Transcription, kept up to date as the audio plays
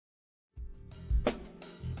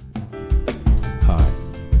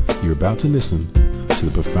You're about to listen to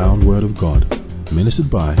the profound Word of God, ministered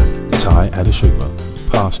by Tai Adeshugba,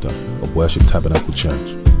 pastor of Worship Tabernacle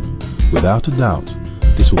Church. Without a doubt,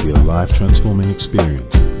 this will be a life-transforming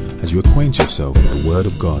experience as you acquaint yourself with the Word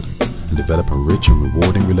of God and develop a rich and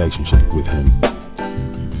rewarding relationship with Him.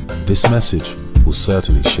 This message will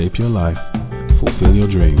certainly shape your life, fulfill your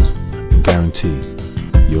dreams, and guarantee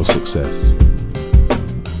your success.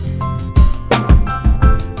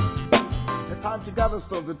 To gather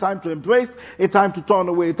stones, a time to embrace, a time to turn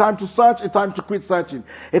away, a time to search, a time to quit searching,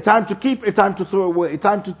 a time to keep, a time to throw away, a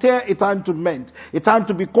time to tear, a time to mend, a time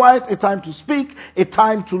to be quiet, a time to speak, a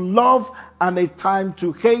time to love, and a time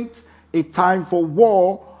to hate, a time for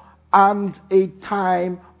war, and a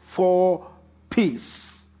time for peace.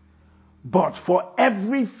 But for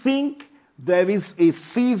everything, there is a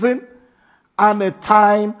season and a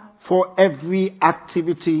time for every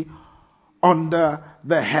activity under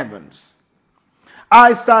the heavens.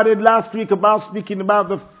 I started last week about speaking about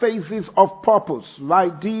the phases of purpose,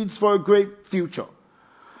 right deeds for a great future.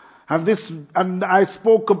 And I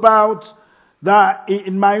spoke about that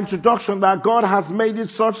in my introduction, that God has made it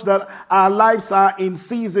such that our lives are in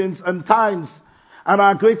seasons and times. And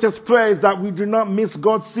our greatest prayer is that we do not miss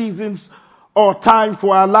God's seasons or time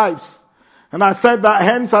for our lives. And I said that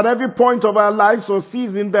hence at every point of our lives or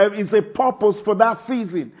season, there is a purpose for that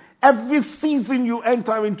season. Every season you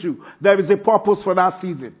enter into, there is a purpose for that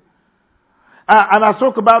season. And I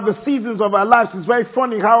spoke about the seasons of our lives. It's very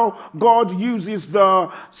funny how God uses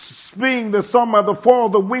the spring, the summer, the fall,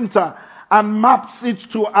 the winter, and maps it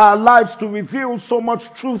to our lives to reveal so much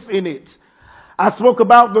truth in it. I spoke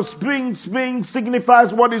about the spring. Spring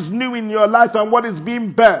signifies what is new in your life and what is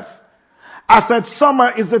being birthed. I said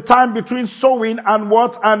summer is the time between sowing and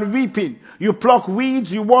what? And reaping. You pluck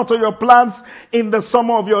weeds, you water your plants in the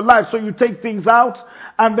summer of your life. So you take things out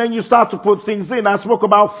and then you start to put things in. I spoke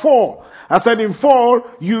about fall. I said in fall,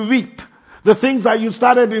 you reap. The things that you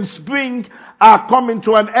started in spring are coming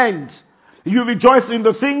to an end. You rejoice in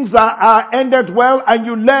the things that are ended well and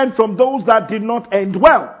you learn from those that did not end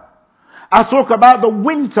well. I spoke about the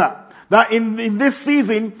winter. That in this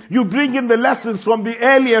season, you bring in the lessons from the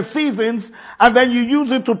earlier seasons and then you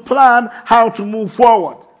use it to plan how to move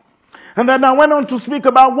forward. And then I went on to speak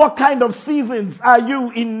about what kind of seasons are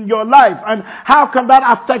you in your life and how can that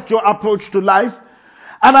affect your approach to life.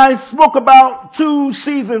 And I spoke about two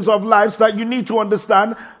seasons of life that you need to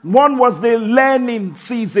understand. One was the learning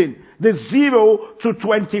season, the 0 to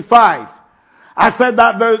 25. I said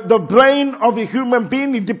that the brain of a human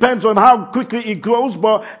being, it depends on how quickly it grows,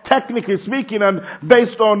 but technically speaking and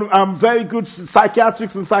based on very good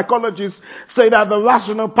psychiatrists and psychologists say that the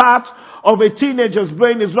rational part of a teenager's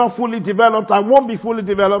brain is not fully developed and won't be fully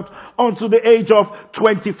developed until the age of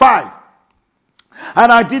 25.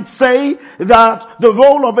 And I did say that the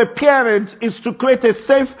role of a parent is to create a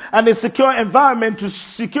safe and a secure environment to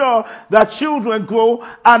secure that children grow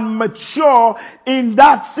and mature in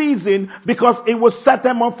that season because it will set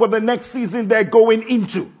them up for the next season they're going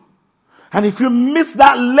into. And if you miss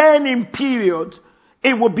that learning period,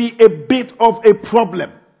 it will be a bit of a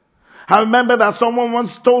problem. I remember that someone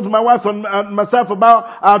once told my wife and myself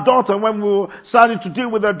about our daughter when we were starting to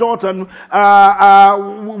deal with our daughter,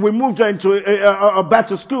 and we moved her into a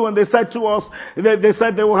better school, and they said to us, they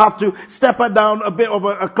said they will have to step her down a bit of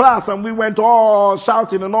a class, and we went all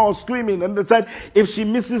shouting and all screaming, and they said if she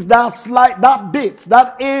misses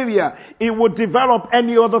that area, it will develop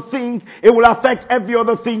any other thing, it will affect every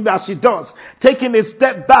other thing that she does. Taking a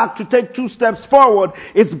step back to take 2 steps forward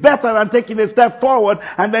is better than taking a step forward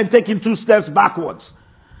and then taking 2 steps backwards.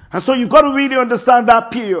 And so you've got to really understand that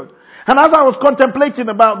period. And as I was contemplating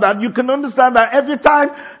about that, you can understand that every time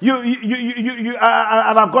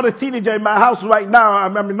and I've got a teenager in my house right now. I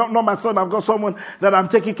mean, not my son. I've got someone that I'm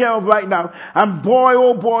taking care of right now. And boy,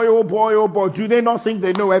 oh boy, oh boy, oh boy, do they not think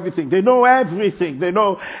they know everything? They know everything. They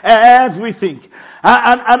know everything.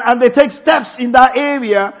 And they take steps in that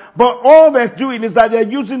area, but all they're doing is that they're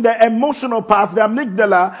using their emotional part, their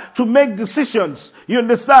amygdala, to make decisions. You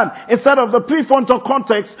understand? Instead of the prefrontal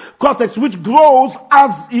cortex, which grows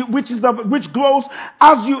as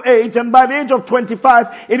you age, and by the age of 25,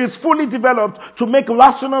 it is fully developed to make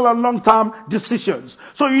rational and long-term decisions.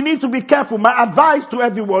 So you need to be careful. My advice to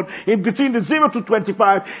everyone in between the 0 to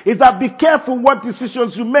 25 is that be careful what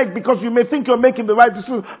decisions you make, because you may think you're making the right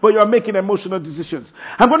decision, but you're making emotional decisions.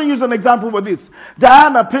 I'm going to use an example for this.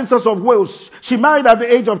 Diana, Princess of Wales, she married at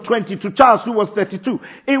the age of 20 to Charles, who was 32.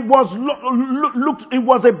 It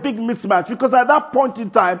was a big mismatch, because at that point in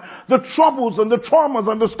time, the troubles and the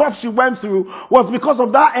traumas and the stuff she went through was because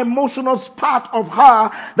of that emotional part of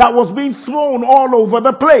her that was being thrown all over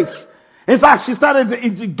the place. In fact, she got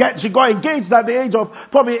engaged at the age of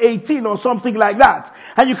probably 18 or something like that.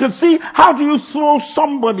 And you can see, how do you throw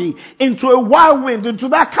somebody into a whirlwind, into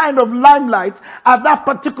that kind of limelight at that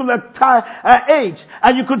particular age?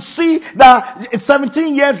 And you could see that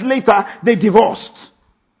 17 years later, they divorced.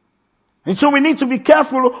 And so we need to be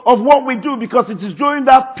careful of what we do, because it is during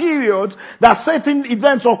that period that certain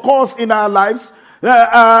events occur in our lives.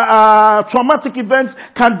 Traumatic events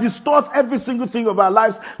can distort every single thing of our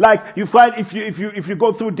lives. Like you find if you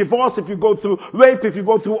go through divorce, if you go through rape, if you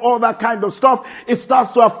go through all that kind of stuff, it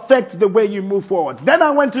starts to affect the way you move forward. Then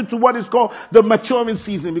I went into what is called the maturing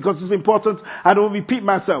season, because it's important. I don't repeat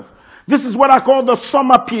myself. This is what I call the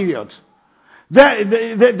summer period.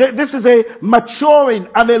 This is a maturing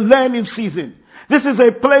and a learning season. This is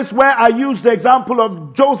a place where I use the example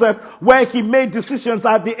of Joseph, where he made decisions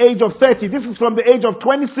at the age of 30. This is from the age of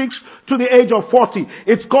 26 to the age of 40.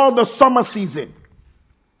 It's called the summer season.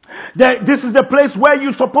 This is the place where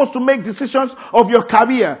you're supposed to make decisions of your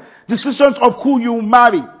career, decisions of who you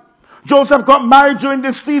marry. Joseph got married during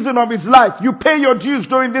this season of his life. You pay your dues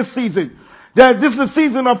during this season. This is the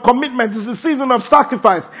season of commitment. This is the season of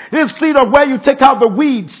sacrifice. This is the season of where you take out the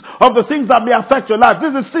weeds of the things that may affect your life.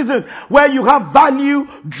 This is the season where you have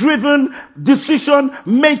value-driven decision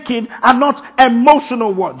making and not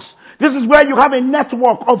emotional ones. This is where you have a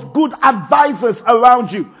network of good advisors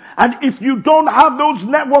around you. And if you don't have those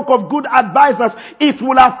network of good advisors, it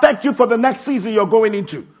will affect you for the next season you're going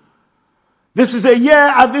into. This is a year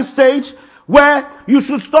at this stage where you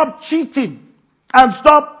should stop cheating and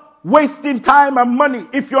stop wasting time and money.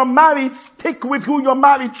 If you're married, stick with who you're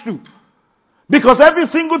married to. Because every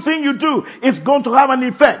single thing you do is going to have an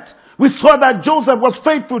effect. We saw that Joseph was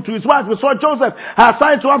faithful to his wife. We saw Joseph had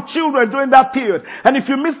started to have children during that period. And if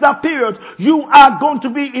you miss that period, you are going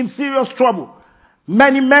to be in serious trouble.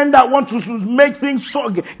 Many men that want to make things,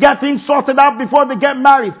 get things sorted out before they get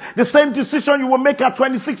married, the same decision you will make at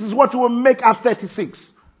 26 is what you will make at 36.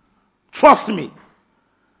 Trust me.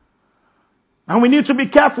 And we need to be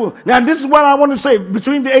careful. And this is what I want to say,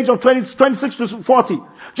 between the age of 26 to 40.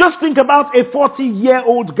 Just think about a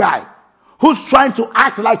 40-year-old guy who's trying to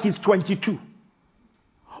act like he's 22.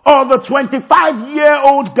 Or the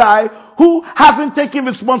 25-year-old guy who hasn't taken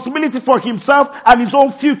responsibility for himself and his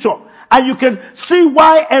own future. And you can see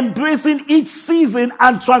why embracing each season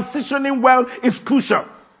and transitioning well is crucial.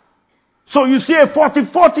 So you see a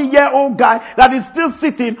 40-year-old guy that is still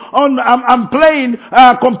sitting on and playing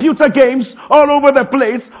computer games all over the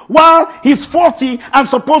place, while he's 40 and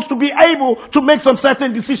supposed to be able to make some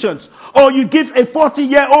certain decisions. Or you give a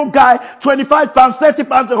 40-year-old guy 25 pounds, 30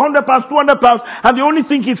 pounds, 100 pounds, 200 pounds, and the only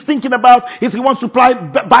thing he's thinking about is he wants to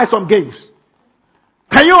buy some games.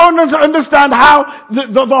 Can you understand how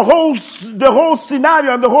the whole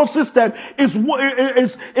scenario and the whole system is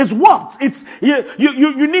what? It's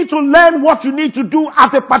you need to learn what you need to do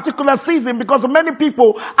at a particular season, because many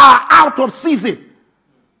people are out of season.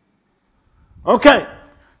 Okay,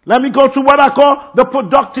 let me go to what I call the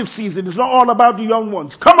productive season. It's not all about the young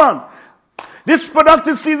ones. Come on. This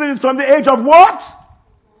productive season is from the age of what?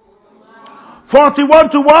 41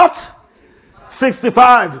 to what?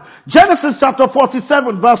 65. Genesis chapter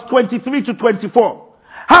 47 verse 23 to 24.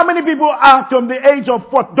 How many people are from the age of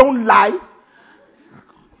 40? Don't lie.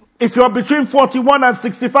 If you're between 41 and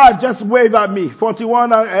 65, just wave at me. 41,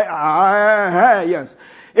 yes.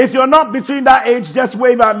 If you're not between that age, just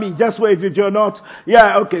wave at me. Just wave if you're not.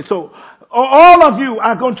 Yeah, okay. So all of you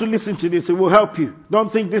are going to listen to this. It will help you.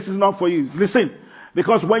 Don't think this is not for you. Listen.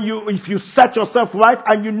 Because if you set yourself right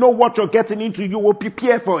and you know what you're getting into, you will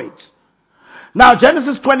prepare for it. Now,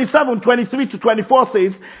 Genesis 27, 23 to 24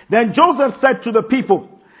 says, Then Joseph said to the people,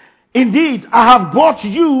 Indeed, I have brought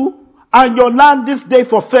you and your land this day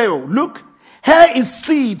for Pharaoh. Look, here is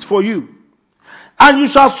seed for you, and you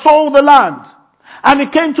shall sow the land. And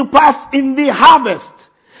it came to pass in the harvest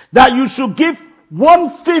that you should give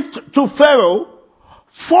 1/5 to Pharaoh,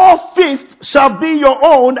 4/5 shall be your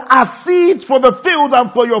own as seeds for the field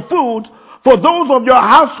and for your food, for those of your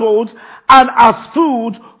households, and as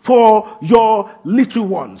food for your little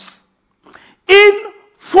ones. In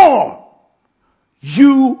 4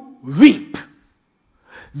 you reap.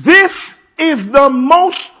 This is the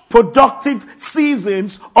most productive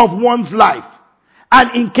seasons of one's life.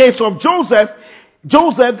 And in case of Joseph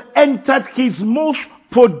entered his most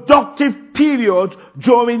productive period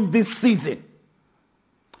during this season.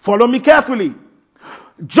 Follow me carefully.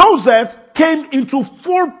 Joseph came into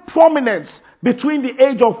full prominence between the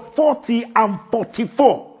age of 40 and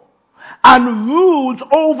 44 and ruled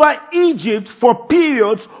over Egypt for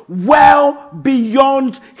periods well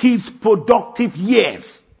beyond his productive years.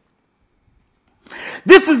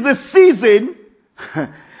 this is the season.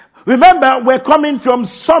 Remember, we're coming from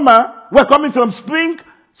spring,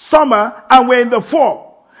 summer, and we're in the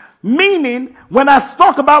fall. Meaning, when I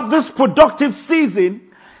talk about this productive season,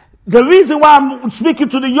 the reason why I'm speaking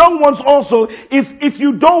to the young ones also is if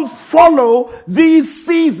you don't follow these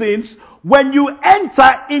seasons, when you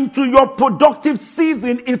enter into your productive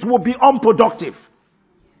season, it will be unproductive.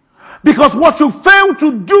 Because what you fail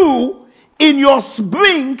to do in your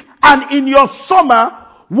spring and in your summer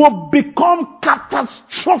will become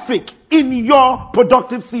catastrophic in your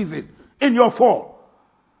productive season, in your fall.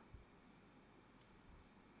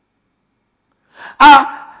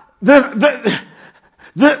 This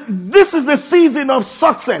is the season of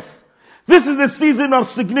success. This is the season of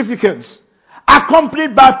significance,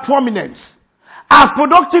 accompanied by prominence. Our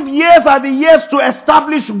productive years are the years to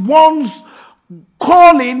establish one's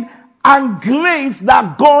calling and grace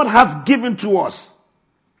that God has given to us.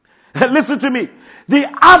 Listen to me. The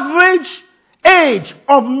average age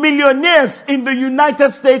of millionaires in the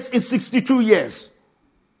United States is 62 years.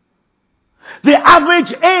 The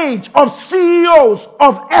average age of CEOs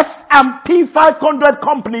of S&P 500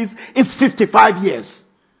 companies is 55 years.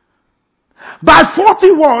 By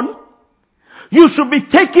 41, you should be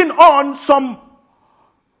taking on some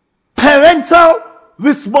parental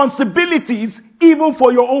responsibilities even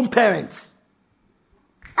for your own parents.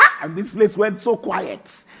 And this place went so quiet.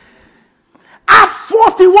 At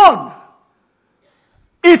 41,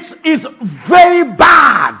 it is very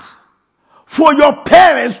bad for your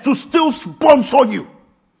parents to still sponsor you.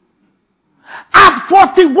 At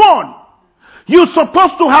 41, you're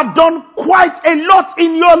supposed to have done quite a lot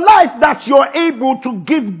in your life that you're able to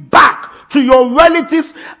give back to your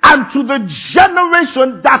relatives and to the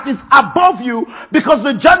generation that is above you, because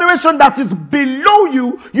the generation that is below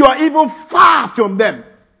you, you are even far from them.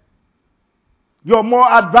 You're more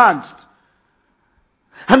advanced.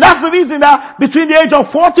 And that's the reason that between the age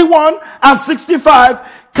of 41 and 65,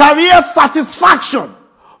 career satisfaction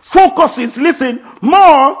focuses, listen,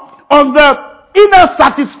 more on the inner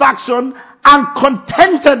satisfaction and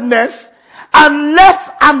contentedness and less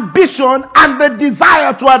ambition and the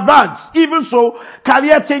desire to advance. Even so,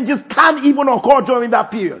 career changes can even occur during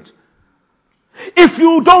that period. If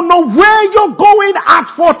you don't know where you're going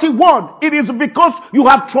at 41, it is because you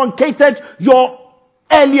have truncated your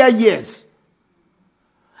earlier years.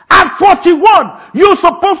 At 41, you're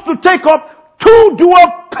supposed to take up 2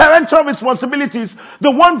 dual parental responsibilities.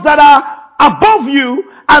 The ones that are above you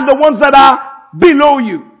and the ones that are below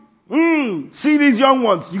you. See these young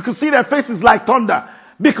ones. You can see their faces like thunder.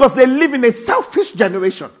 Because they live in a selfish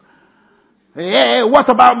generation. Hey, what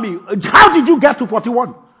about me? How did you get to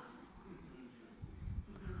 41?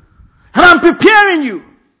 And I'm preparing you.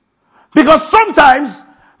 Because sometimes,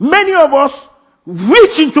 many of us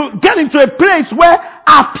get into a place where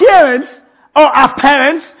our parents or our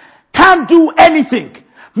parents can't do anything.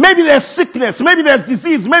 Maybe there's sickness, maybe there's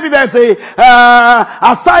disease, maybe there's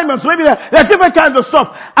assignments, maybe there's different kinds of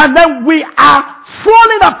stuff. And then we are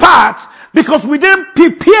falling apart because we didn't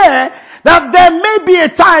prepare that there may be a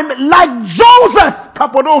time like Joseph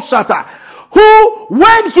Kapodosata, who,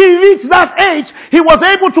 when he reached that age, he was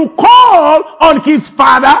able to call on his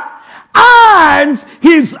father and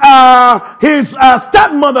his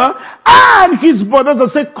stepmother and his brothers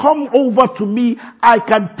and say, come over to me, I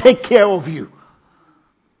can take care of you.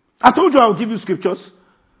 I told you I would give you scriptures.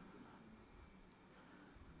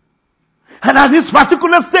 And at this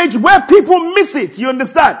particular stage where people miss it, you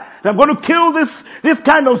understand? I'm going to kill this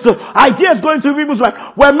kind of idea is going to people's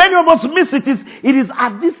life. Where many of us miss it is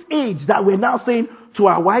at this age that we're now saying to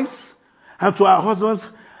our wives and to our husbands,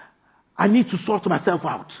 I need to sort myself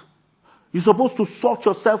out. You're supposed to sort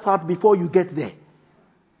yourself out before you get there.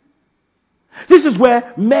 This is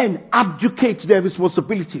where men abdicate their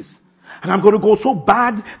responsibilities. And I'm going to go so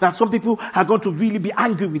bad that some people are going to really be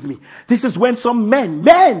angry with me. This is when some men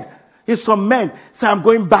say, I'm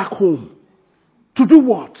going back home. To do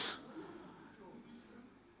what?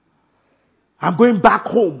 I'm going back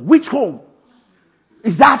home. Which home?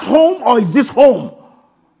 Is that home or is this home?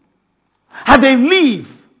 And they leave.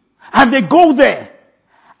 And they go there.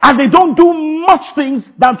 And they don't do much things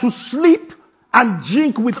than to sleep and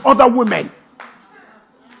drink with other women.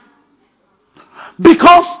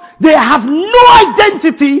 Because they have no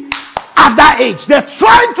identity at that age. They're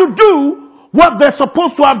trying to do what they're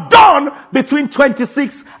supposed to have done between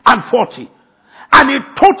 26 and 40. And it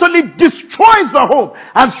totally destroys the home.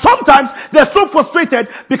 And sometimes they're so frustrated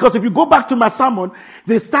because if you go back to my sermon,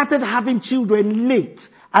 they started having children late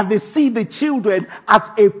and they see the children as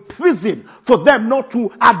a prison for them not to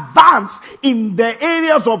advance in the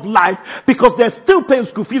areas of life because they're still paying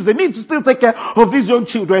school fees. They need to still take care of these young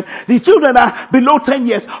children. The children are below 10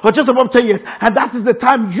 years or just above 10 years, and that is the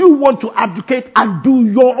time you want to educate and do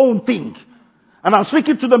your own thing. And I'm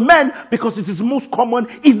speaking to the men because it is most common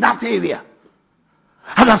in that area.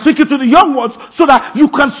 And I'm speaking to the young ones so that you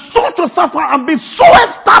can sort yourself out and be so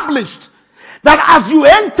established that as you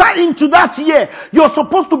enter into that year, you're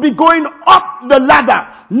supposed to be going up the ladder,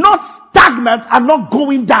 not stagnant and not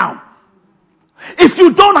going down. If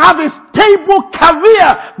you don't have a stable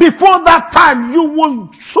career before that time, you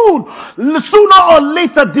will sooner or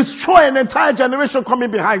later destroy an entire generation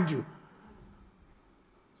coming behind you.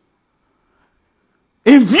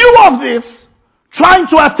 In view of this, trying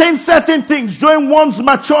to attain certain things during one's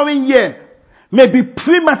maturing year may be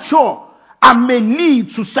premature and may lead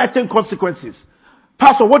to certain consequences.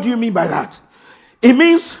 Pastor, what do you mean by that? It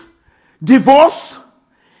means divorce,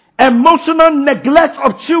 emotional neglect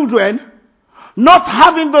of children, not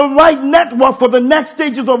having the right network for the next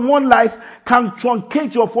stages of one life can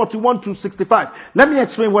truncate your 41 to 65. Let me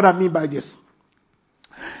explain what I mean by this.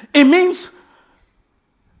 It means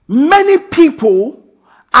many people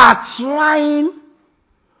are trying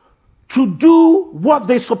to do what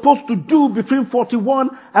they're supposed to do between 41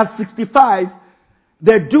 and 65,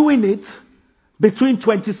 they're doing it between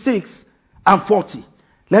 26 and 40.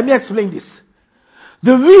 Let me explain this.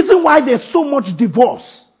 The reason why there's so much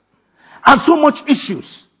divorce and so much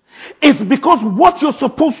issues is because what you're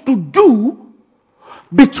supposed to do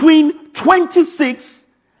between 26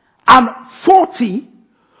 and 40,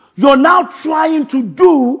 you're now trying to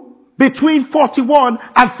do between 41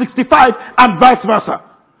 and 65 and vice versa.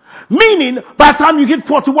 Meaning, by the time you hit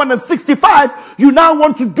 41 and 65, you now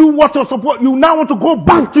want to do what you're supposed, you now want to go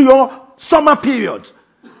back to your summer period.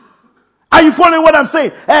 Are you following what I'm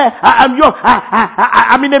saying?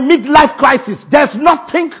 I'm in a midlife crisis. There's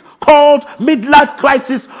nothing called midlife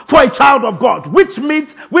crisis for a child of God. Which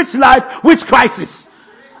life, which crisis?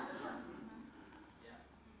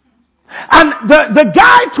 And the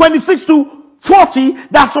guy 26 to 40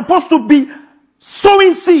 that's supposed to be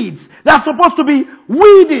sowing seeds, that's supposed to be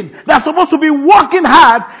weeding, that's supposed to be working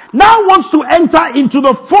hard, now wants to enter into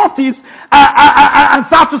the 40s and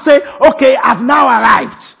start to say, okay, I've now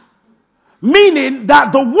arrived. Meaning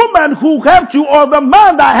that the woman who helped you or the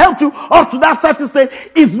man that helped you up to that certain stage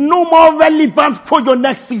is no more relevant for your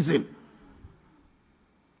next season.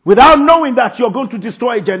 Without knowing that you're going to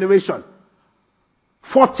destroy a generation.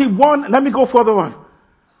 41, let me go further on.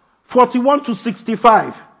 41 to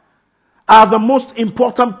 65 are the most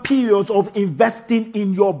important periods of investing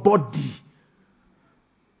in your body.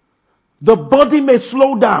 The body may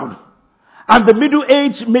slow down, and the middle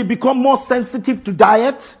age may become more sensitive to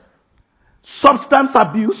diet, substance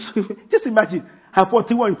abuse. Just imagine, at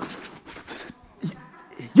 41,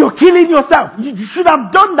 you're killing yourself. You should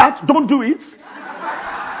have done that. Don't do it.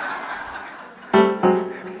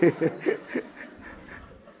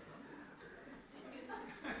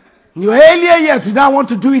 In your earlier years, you now want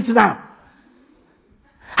to do it now.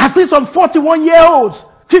 I see some 41-year-olds,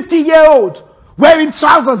 50-year-olds wearing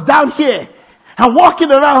trousers down here and walking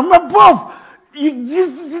around. Above,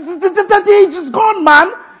 that age is gone, man.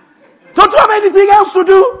 Don't you have anything else to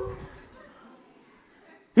do?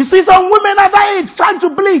 You see some women at that age trying to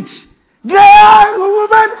bleach. Yeah,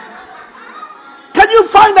 women. Can you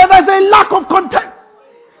find that there's a lack of content?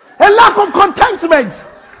 A lack of contentment.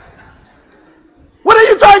 What are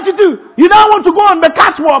you trying to do? You now want to go on the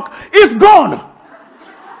catwalk. It's gone.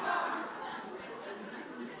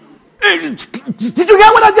 Did you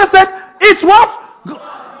get what I just said? It's what?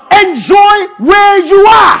 Enjoy where you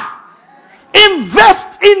are.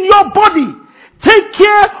 Invest in your body. Take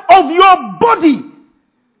care of your body.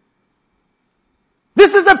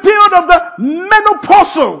 This is the period of the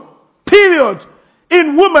menopausal period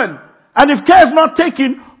in women. And if care is not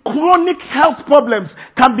taken, chronic health problems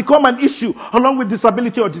can become an issue along with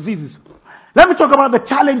disability or diseases. Let me talk about the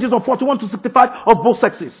challenges of 41 to 65 of both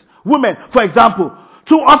sexes. Women, for example.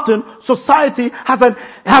 Too often, society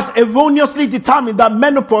has erroneously determined that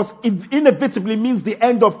menopause inevitably means the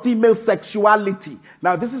end of female sexuality.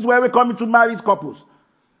 Now, this is where we're coming to married couples.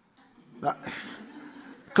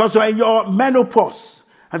 Because you're in your menopause.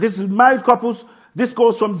 And this is married couples, this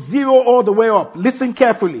goes from 0 all the way up. Listen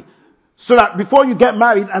carefully. So that before you get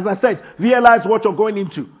married, as I said, realize what you're going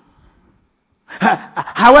into.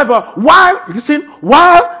 However,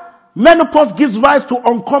 while menopause gives rise to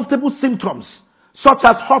uncomfortable symptoms, such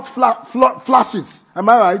as hot flashes. Am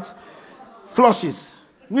I right? Flushes.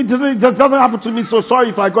 It doesn't happen to me, so sorry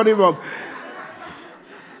if I got it wrong.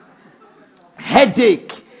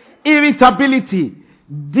 headache, irritability,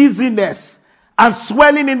 dizziness, and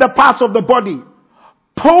swelling in the parts of the body.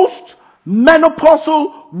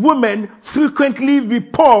 Post-menopausal women frequently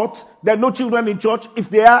report there are no children in church. If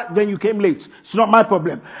they are, then you came late. It's not my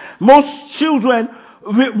problem. Most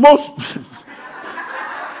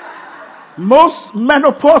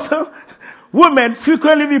menopausal women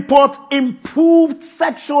frequently report improved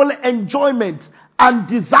sexual enjoyment and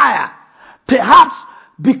desire, perhaps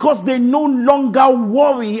because they no longer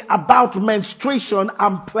worry about menstruation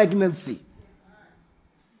and pregnancy.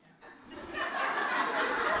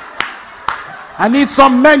 I need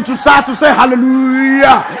some men to start to say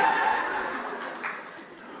hallelujah.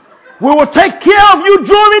 We will take care of you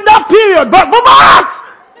during that period. But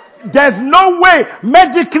there's no way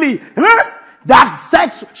medically that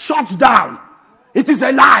sex shuts down. It is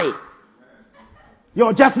a lie.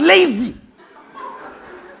 You're just lazy.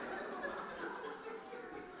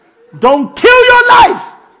 Don't kill your life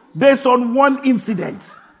based on one incident.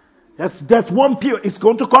 That's one period. It's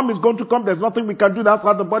going to come. There's nothing we can do. That's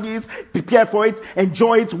how the body is. Prepare for it.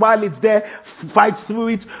 Enjoy it while it's there. Fight through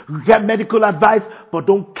it. Get medical advice. But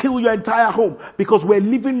don't kill your entire home, because we're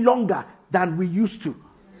living longer than we used to.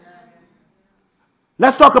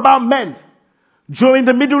 Let's talk about men. During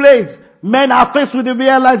the Middle Age, men are faced with the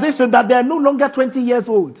realization that they are no longer 20 years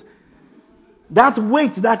old. That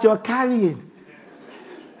weight that you're carrying.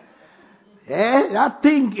 That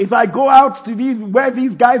thing, if I go out to where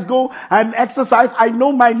these guys go and exercise, I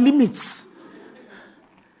know my limits.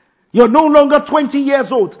 You're no longer 20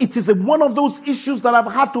 years old. It is one of those issues that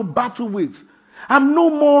I've had to battle with. I'm no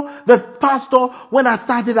more the pastor when I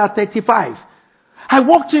started at 35. I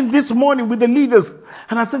walked in this morning with the leaders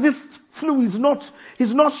and I said, this flu is not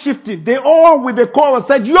shifting. They all with the chorus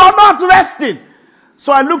said, you're not resting.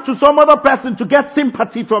 So I looked to some other person to get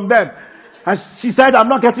sympathy from them. And she said, I'm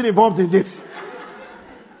not getting involved in this.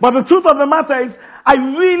 But the truth of the matter is, I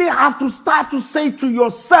really have to start to say to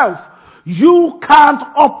yourself, you can't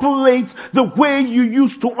operate the way you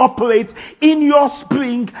used to operate in your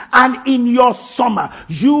spring and in your summer.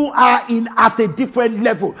 You are at a different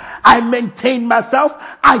level. I maintain myself.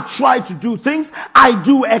 I try to do things. I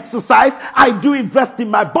do exercise. I do invest in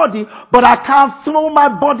my body. But I can't throw my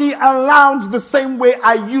body around the same way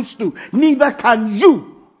I used to. Neither can you.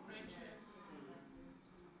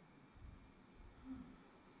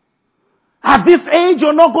 At this age,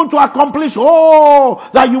 you're not going to accomplish all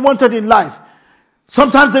that you wanted in life.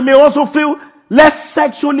 Sometimes they may also feel less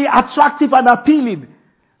sexually attractive and appealing.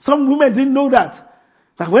 Some women didn't know that.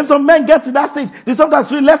 That when some men get to that stage, they sometimes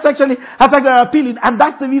feel less sexually attractive and appealing. And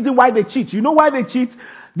that's the reason why they cheat. You know why they cheat?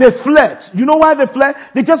 They flirt. You know why they flirt?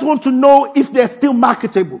 They just want to know if they're still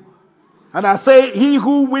marketable. And I say, he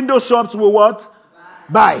who window shops will what?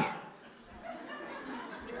 Buy.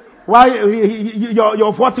 Why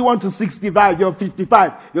you're 41 to 65, you're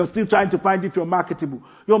 55, you're still trying to find if you're marketable.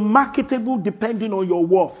 You're marketable depending on your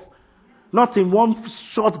worth. Not in one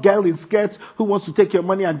short girl in skirts who wants to take your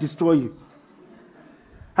money and destroy you.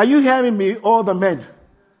 Are you hearing me, all the men?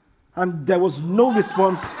 And there was no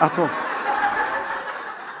response at all.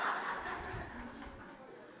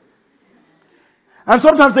 And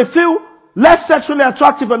sometimes they feel less sexually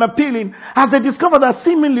attractive and appealing as they discover that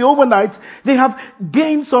seemingly overnight they have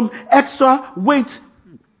gained some extra weight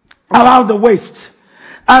around the waist.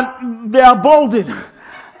 And they are balding.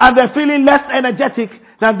 And they're feeling less energetic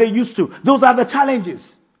than they used to. Those are the challenges.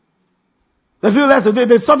 They feel less.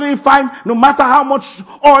 They suddenly find no matter how much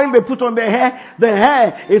oil they put on their hair, the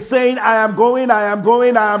hair is saying, I am going.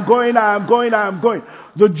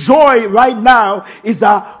 The joy right now is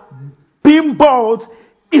that being bald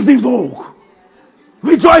is in vogue.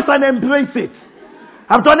 Rejoice and embrace it.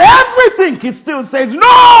 I've done everything. He still says,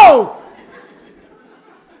 no!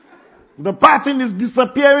 The pattern is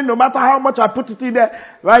disappearing no matter how much I put it in there.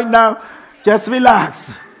 Right now, just relax.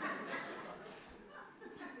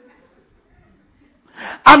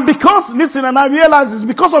 And because, listen, and I realize it's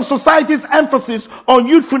because of society's emphasis on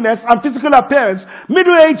youthfulness and physical appearance,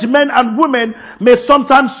 middle-aged men and women may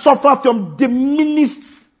sometimes suffer from diminished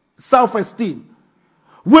self-esteem.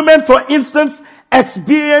 Women, for instance,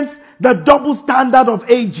 experience the double standard of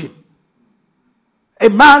aging. A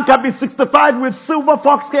man can be 65 with silver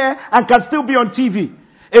fox hair and can still be on TV.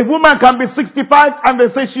 A woman can be 65 and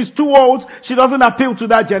they say she's too old, she doesn't appeal to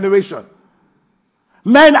that generation.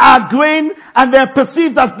 Men are graying and they're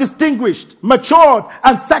perceived as distinguished, matured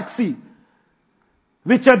and sexy.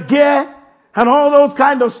 Richard Gere and all those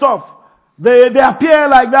kind of stuff. They appear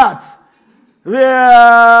like that. They're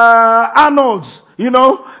Arnold's,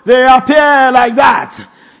 they appear like that.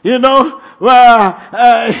 while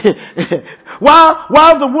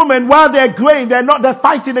the women, while they're graying, they're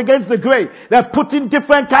fighting against the gray. They're putting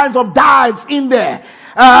different kinds of dyes in there.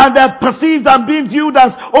 And they're perceived and being viewed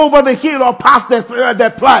as over the hill or past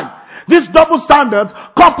their prime. This double standard,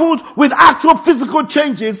 coupled with actual physical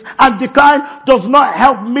changes and decline, does not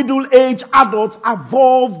help middle-aged adults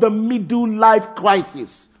avoid the middle life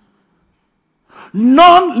crisis.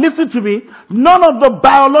 Listen to me, none of the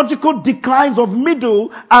biological declines of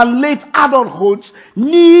middle and late adulthood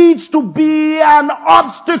needs to be an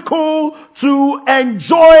obstacle to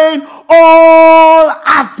enjoying all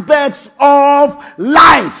aspects of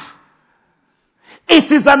life.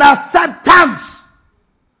 It is an acceptance.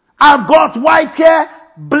 I've got white hair,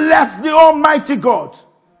 bless the Almighty God.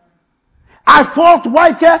 I fought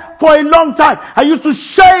white hair for a long time. I used to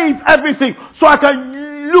shave everything so I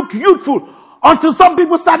can look youthful. Until some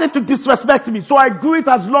people started to disrespect me. So I grew it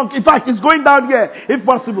as long. In fact, it's going down here, if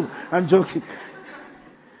possible. I'm joking.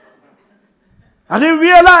 I didn't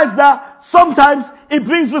realize that sometimes it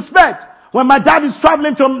brings respect. When my dad is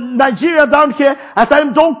traveling from Nigeria down here, I tell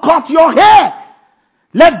him, don't cut your hair.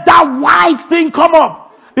 Let that white thing come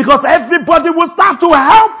up. Because everybody will start to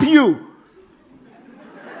help you.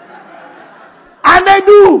 And they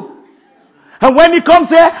do. And when he comes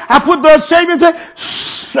here, I put the shaving thing,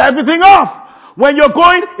 everything off. When you're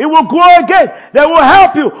going, it will grow again. They will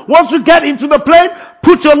help you. Once you get into the plane,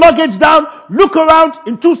 put your luggage down, look around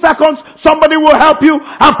in 2 seconds, somebody will help you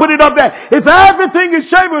and put it up there. If everything is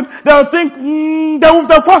shaven, they'll think, they'll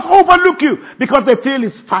first overlook you because they feel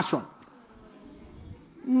it's fashion.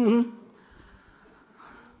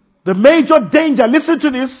 The major danger, listen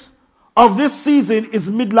to this, of this season is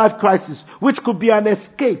midlife crisis, which could be an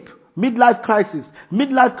escape. Midlife crisis.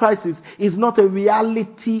 Midlife crisis is not a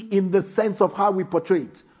reality in the sense of how we portray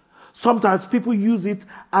it. Sometimes people use it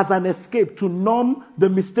as an escape to numb the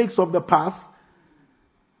mistakes of the past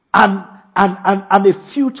and a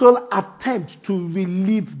futile attempt to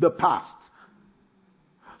relive the past.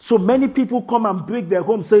 So many people come and break their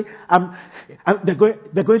home, say, they're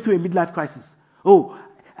going through a midlife crisis. Oh,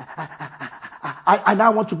 I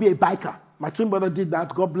now want to be a biker. My twin brother did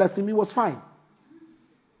that. God bless him. He was fine.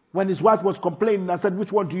 When his wife was complaining, I said,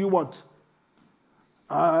 which one do you want?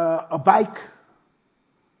 A bike?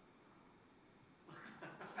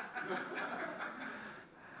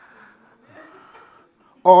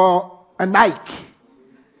 Or a Nike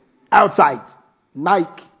outside?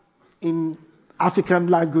 Nike in African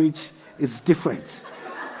language is different.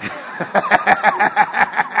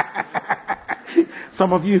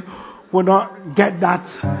 Some of you will not get that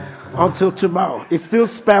until tomorrow. It still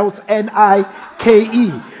spells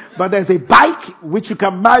Nike. But there's a bike which you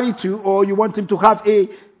can marry to, or you want him to have a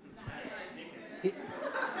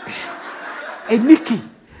Nicky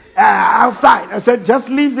outside. I said, just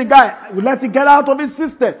leave the guy. We'll let him get out of his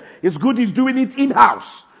system. It's good he's doing it in-house.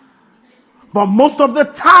 But most of the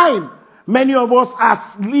time, many of us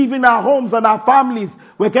are leaving our homes and our families.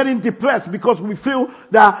 We're getting depressed because we feel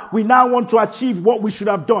that we now want to achieve what we should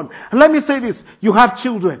have done. And let me say this. You have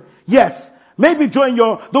children. Yes. Maybe during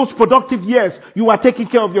those productive years, you are taking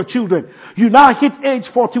care of your children. You now hit age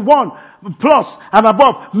 41 plus and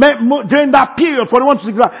above. During that period, 41 to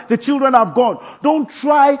 65, the children have gone. Don't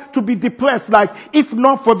try to be depressed like, if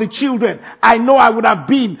not for the children, I know I would have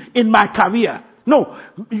been in my career. No,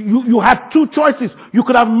 you had two choices. You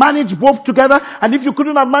could have managed both together, and if you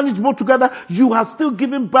couldn't have managed both together, you have still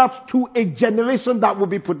given birth to a generation that will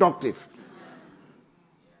be productive.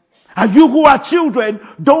 And you who are children,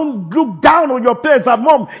 don't look down on your parents and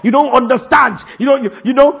mom. You don't understand. You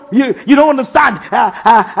don't understand.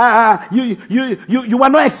 You were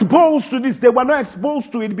not exposed to this. They were not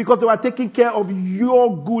exposed to it because they were taking care of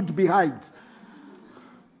your good behind.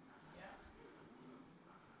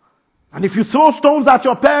 And if you throw stones at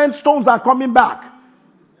your parents, stones are coming back.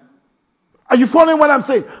 Are you following what I'm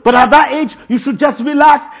saying? But at that age, you should just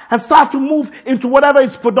relax and start to move into whatever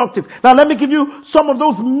is productive. Now let me give you some of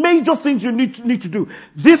those major things you need to do.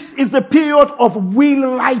 This is the period of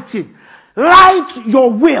will writing. Write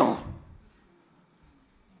your will.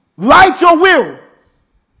 Write your will.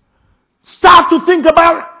 Start to think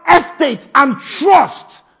about estates and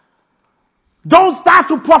trust. Don't start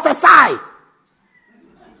to prophesy.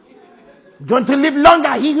 Going to live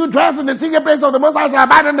longer. He who dwells in the secret place of the Most High shall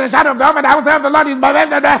abide under the shadow of the Almighty. I will serve the Lord is my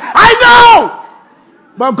refuge. I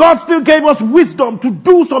know! But God still gave us wisdom to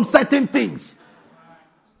do some certain things.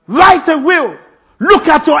 Write a will. Look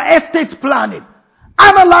at your estate planning.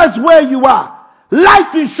 Analyze where you are.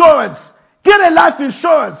 Life insurance. Get a life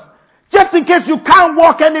insurance. Just in case you can't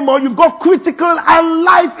walk anymore, you've got critical and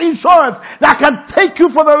life insurance that can take you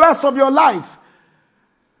for the rest of your life.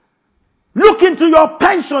 Look into your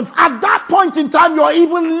pensions. At that point in time, you're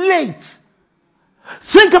even late.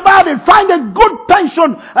 Think about it. Find a good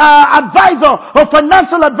pension advisor or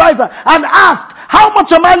financial advisor and ask, how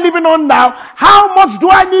much am I living on now? How much do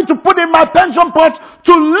I need to put in my pension pot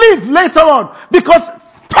to live later on? Because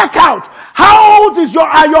check out, how old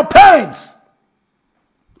are your parents?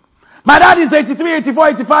 My dad is 83, 84,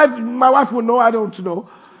 85. My wife will know, I don't know.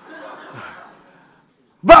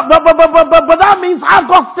 But that means I've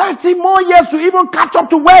got 30 more years to even catch up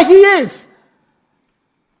to where he is.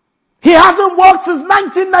 He hasn't worked since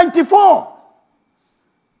 1994.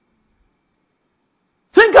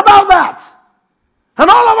 Think about that. And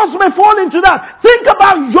all of us may fall into that. Think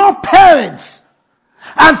about your parents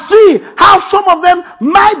and see how some of them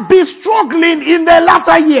might be struggling in their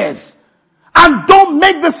latter years. And don't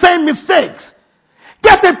make the same mistakes.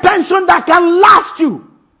 Get a pension that can last you.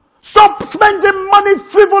 Stop spending money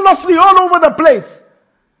frivolously all over the place.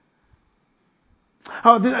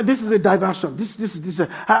 Oh, this is a diversion.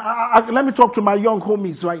 Let me talk to my young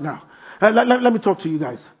homies right now. Let me talk to you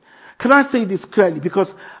guys. Can I say this clearly?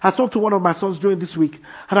 Because I talked to one of my sons during this week,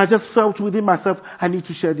 and I just felt within myself, I need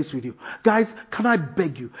to share this with you. Guys, can I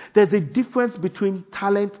beg you? There's a difference between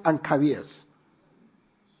talent and careers.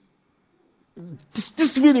 This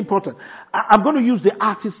is really important. I'm going to use the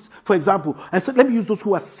artists, for example. I said, let me use those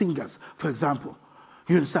who are singers, for example.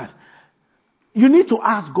 You understand? You need to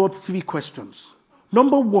ask God 3 questions.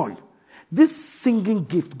 Number 1, this singing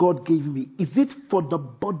gift God gave me, is it for the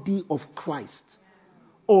body of Christ?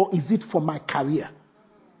 Or is it for my career?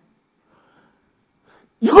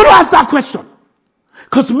 You're going to ask that question.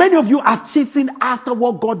 Because many of you are chasing after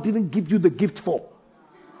what God didn't give you the gift for.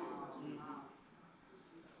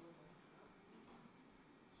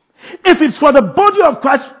 If it's for the body of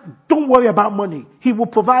Christ, don't worry about money. He will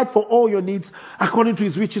provide for all your needs according to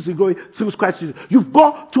his riches in glory through Christ Jesus. You've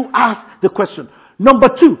got to ask the question. Number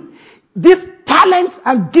 2, this talent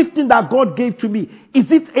and gifting that God gave to me,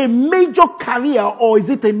 is it a major career or is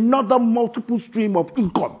it another multiple stream of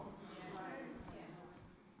income?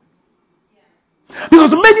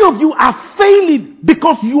 Because many of you are failing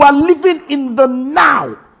because you are living in the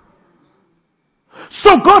now.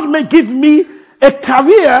 So God may give me a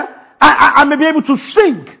career, I may be able to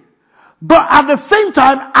sing, but at the same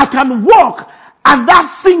time I can walk, and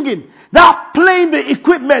that singing, that playing the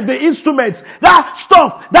equipment, the instruments, that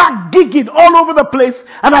stuff, that gigging all over the place.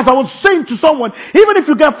 And as I was saying to someone, even if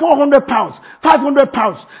you get £400,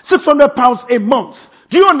 £500, £600 a month,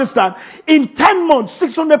 do you understand? In 10 months,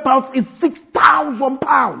 £600 is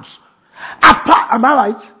 £6,000. Am I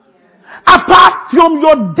right? Apart from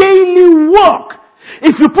your daily work.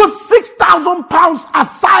 If you put £6,000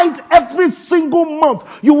 aside every single month,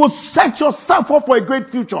 you will set yourself up for a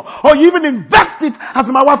great future. Or you even invest it, as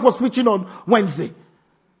my wife was preaching on Wednesday.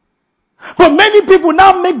 But many people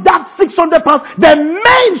now make that £600 their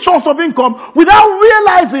main source of income without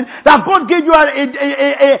realizing that God gave you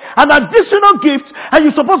an additional gift and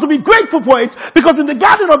you're supposed to be grateful for it, because in the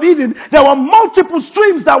Garden of Eden there were multiple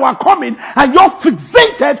streams that were coming and you're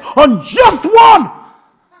fixated on just one.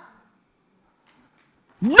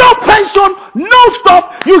 No pension, no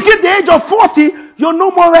stuff. You hit the age of 40, you're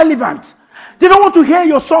no more relevant. They don't want to hear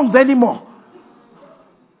your songs anymore.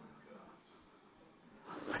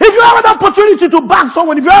 If you have an opportunity to back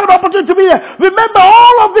someone, if you have an opportunity to be there, remember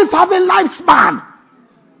all of this have a lifespan.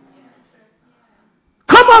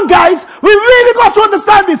 Come on, guys. We really got to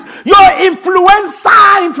understand this. Your influence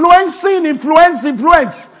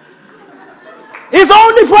is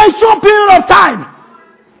only for a short period of time.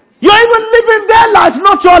 You're even living their life,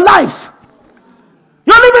 not your life.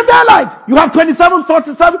 You're living their life. You have 27,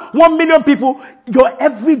 47, 1 million people. Your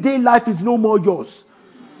everyday life is no more yours.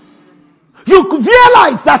 You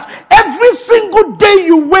realize that every single day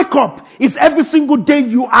you wake up is every single day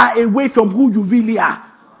you are away from who you really are.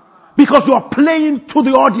 Because you are playing to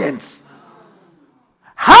the audience.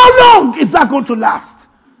 How long is that going to last?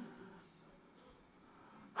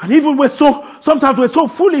 And even sometimes we're so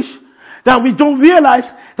foolish that we don't realize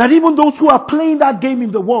that even those who are playing that game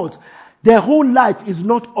in the world, their whole life is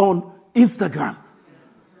not on Instagram.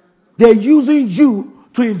 They're using you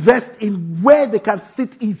to invest in where they can sit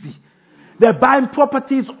easy. They're buying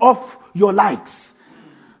properties off your likes.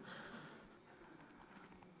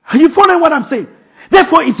 Are you following what I'm saying?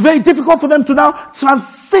 Therefore, it's very difficult for them to now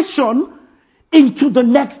transition into the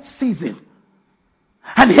next season.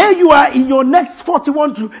 And here you are in your next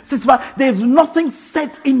 41 to 65. There's nothing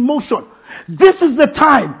set in motion. This is the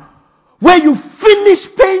time where you finish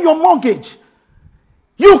paying your mortgage.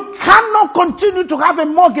 You cannot continue to have a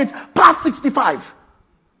mortgage past 65.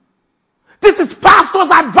 This is pastor's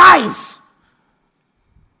advice.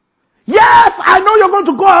 Yes, I know you're going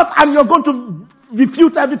to go out and you're going to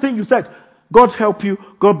refute everything you said. God help you.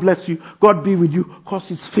 God bless you. God be with you. Cause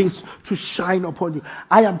his face to shine upon you.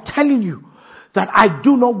 I am telling you that I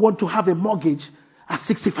do not want to have a mortgage at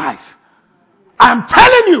 65. I am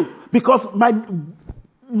telling you because my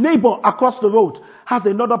neighbor across the road has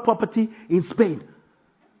another property in Spain.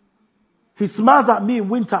 He smiles at me in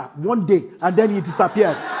winter one day and then he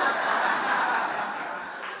disappears.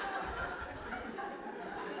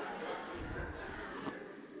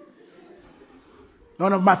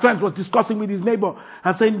 One of my friends was discussing with his neighbor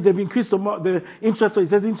and saying they've increased the interest rate. He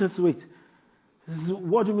says, interest rate. He says,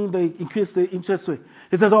 what do you mean they increased the interest rate?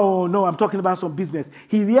 He says, oh no, I'm talking about some business.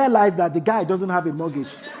 He realized that the guy doesn't have a mortgage.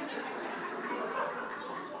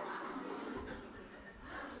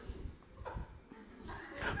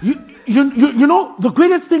 You know, the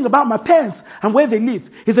greatest thing about my parents and where they live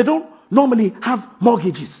is they don't normally have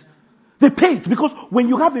mortgages. They pay it because when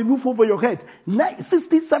you have a roof over your head,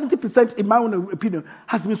 60-70%, in my own opinion,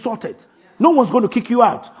 has been sorted. No one's going to kick you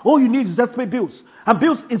out. All you need is just pay bills. And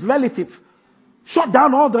bills is relative. Shut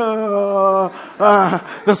down all the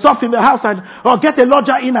stuff in the house or get a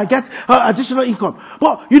lodger in and get additional income.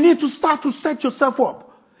 But you need to start to set yourself up.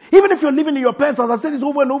 Even if you're living in your parents' house, I said this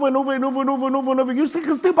over and over and over and over and over and over and over, you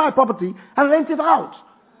can still buy property and rent it out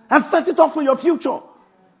and set it up for your future.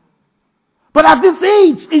 But at this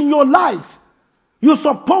age in your life, you're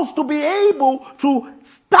supposed to be able to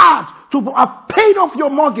start to have paid off your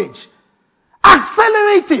mortgage.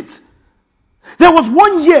 Accelerate it. There was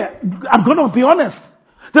one year, I'm going to be honest.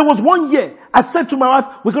 There was one year, I said to my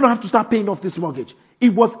wife, we're going to have to start paying off this mortgage.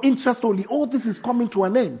 It was interest only. All this is coming to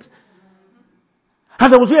an end.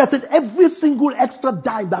 And there was where I said, every single extra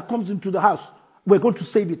dime that comes into the house, we're going to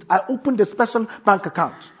save it. I opened a special bank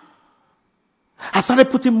account. I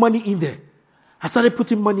started putting money in there. As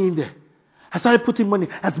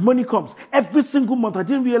money comes, every single month, I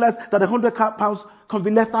didn't realize that £100 can be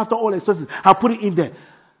left after all expenses. I'll put it in there.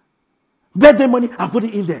 Birthday money, I'll put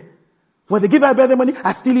it in there. When they give out birthday money,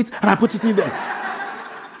 I steal it and I put it in there.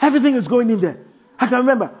 Everything is going in there. I can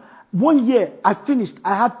remember, one year I finished,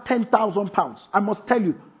 I had £10,000. I must tell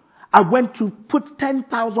you, I went to put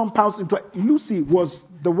 £10,000 into it. Lucy was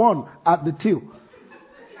the one at the till.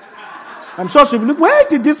 I'm sure she will look, where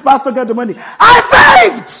did this pastor get the money?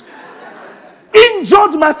 I saved!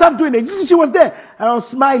 Enjoyed myself doing it. She was there. And I was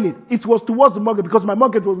smiling. It was towards the mortgage because my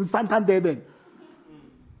mortgage was with Santander then.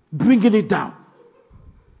 Bringing it down.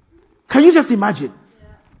 Can you just imagine?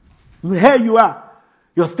 Here you are.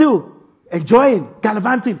 You're still enjoying,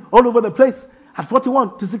 gallivanting all over the place at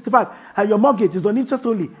 41 to 65. And your mortgage is on interest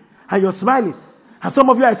only. And you're smiling. And some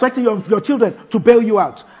of you are expecting your children to bail you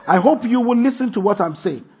out. I hope you will listen to what I'm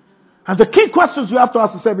saying. And the key questions you have to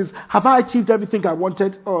ask yourself is, have I achieved everything I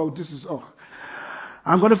wanted? I'm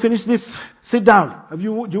going to finish this. Sit down. Do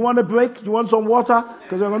you want a break? Do you want some water?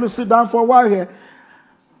 Because I'm going to sit down for a while here.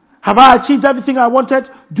 Have I achieved everything I wanted?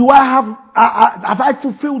 Have I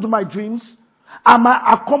fulfilled my dreams? Are my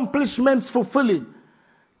accomplishments fulfilling?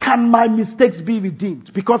 Can my mistakes be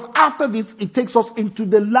redeemed? Because after this, it takes us into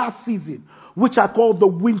the last season, which I call the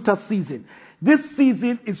winter season. This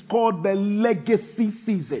season is called the legacy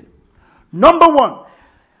season. Number one,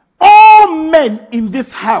 all men in this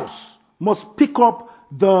house must pick up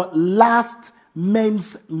the last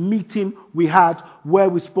men's meeting we had where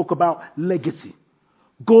we spoke about legacy.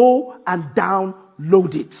 Go and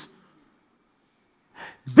download it.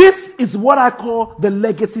 This is what I call the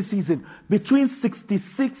legacy season. Between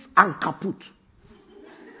 66 and kaput.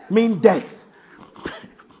 Mean death.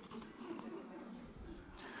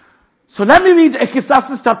 So let me read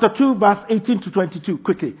Ecclesiastes chapter 2 verse 18 to 22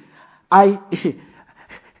 quickly.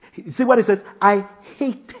 See what it says? I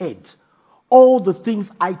hated all the things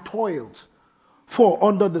I toiled for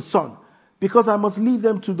under the sun, because I must leave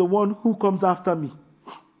them to the one who comes after me.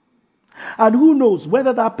 And who knows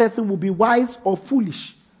whether that person will be wise or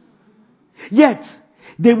foolish. Yet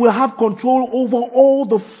they will have control over all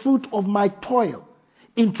the fruit of my toil,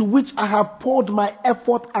 into which I have poured my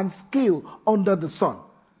effort and skill under the sun.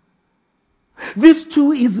 This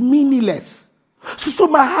too is meaningless. So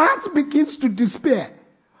my heart begins to despair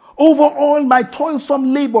over all my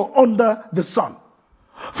toilsome labor under the sun.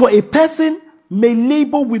 For a person may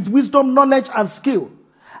labor with wisdom, knowledge, and skill,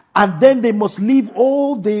 and then they must leave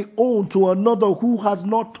all they own to another who has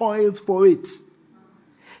not toiled for it.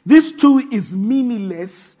 This too is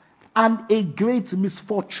meaningless and a great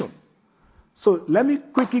misfortune. So let me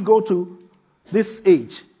quickly go to this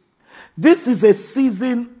age. This is a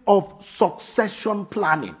season of succession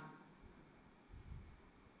planning.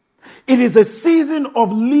 It is a season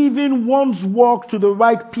of leaving one's work to the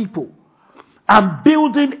right people and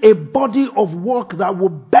building a body of work that will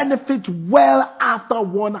benefit well after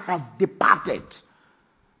one has departed.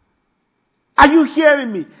 Are you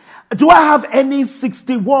hearing me? Do I have any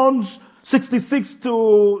 61s, 66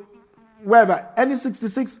 to wherever? Any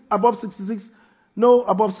 66? Above 66? No,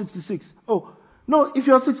 above 66. Oh, no, if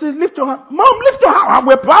you're 66, lift your hand. Mom, lift your hand.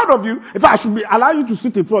 We're proud of you. In fact, I should allow you to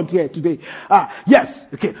sit in front here today. Yes,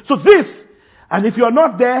 okay. So this, and if you're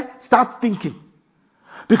not there, start thinking.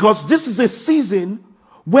 Because this is a season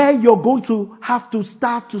where you're going to have to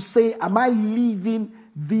start to say, am I leaving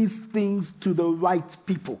these things to the right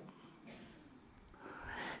people?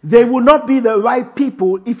 They will not be the right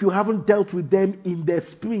people if you haven't dealt with them in the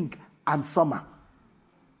spring and summer.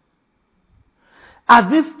 At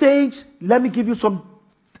this stage, let me give you some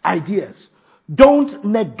ideas. Don't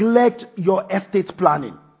neglect your estate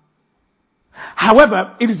planning.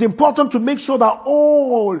 However, it is important to make sure that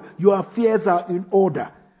all your affairs are in order.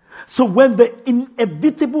 So when the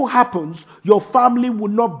inevitable happens, your family will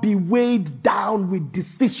not be weighed down with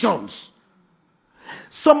decisions.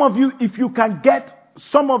 Some of you, if you can get,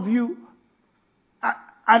 some of you,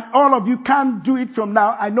 and all of you can't do it from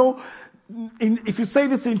now. I know if you say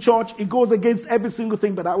this in church, it goes against every single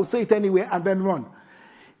thing, but I will say it anyway and then run.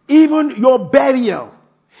 Even your burial,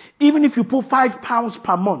 even if you put £5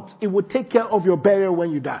 per month, it will take care of your burial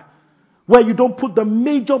when you die. Where you don't put the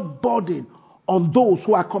major burden on those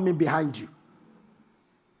who are coming behind you.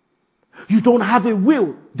 You don't have a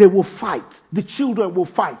will, they will fight. The children will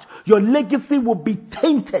fight. Your legacy will be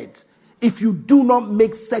tainted if you do not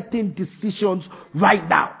make certain decisions right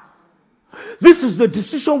now. This is the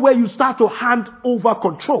decision where you start to hand over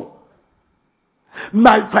control.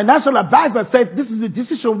 My financial advisor said this is the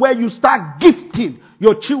decision where you start gifting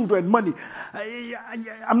your children money.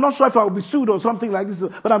 I'm not sure if I will be sued or something like this,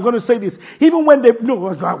 but I'm going to say this. Even when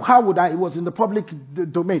how would I? It was in the public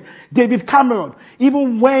domain. David Cameron,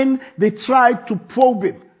 even when they tried to probe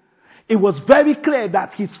him, it was very clear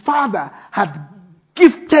that his father had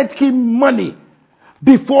gifted him money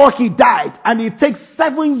before he died, and it takes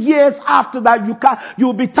 7 years after that you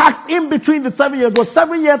will be taxed in between the 7 years, but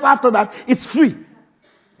 7 years after that it's free.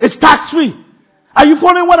 It's tax free. Are you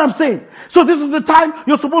following what I'm saying? So this is the time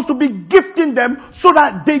you're supposed to be gifting them so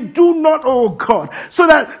that they do not, oh God, so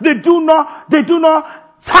that they do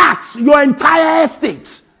not tax your entire estate.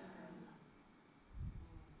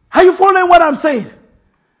 Are you following what I'm saying?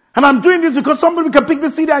 And I'm doing this because somebody can pick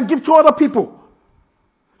the seed and give to other people.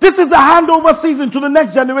 This is the handover season to the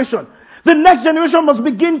next generation. The next generation must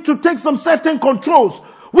begin to take some certain controls,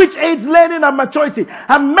 which aids learning and maturity.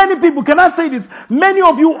 And many people, can I say this? Many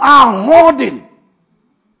of you are hoarding.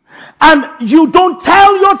 And you don't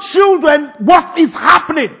tell your children what is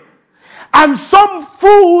happening. And some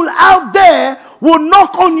fool out there will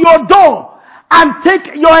knock on your door and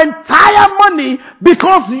take your entire money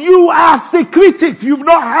because you are secretive. You've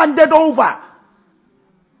not handed over.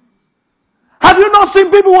 Have you not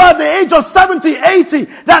seen people who are at the age of 70, 80,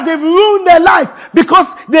 that they've ruined their life because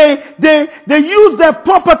they use their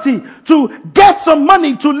property to get some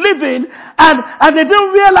money to live in, and they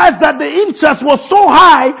didn't realize that the interest was so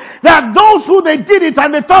high that those who they did it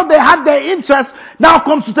and they thought they had their interest now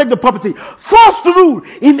comes to take the property. First rule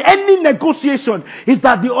in any negotiation is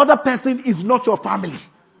that the other person is not your family.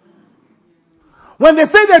 When they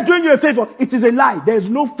say they're doing you a favor, it is a lie. There is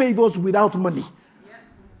no favors without money.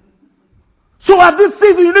 So at this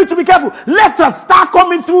season, you need to be careful. Letters start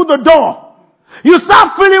coming through the door. You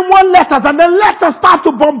start filling one letters and then letters start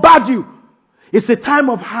to bombard you. It's a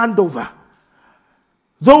time of handover.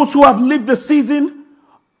 Those who have lived the season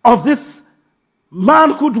of this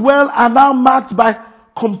manhood well are now marked by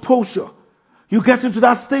composure. You get into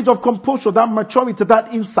that stage of composure, that maturity,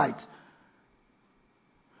 that insight.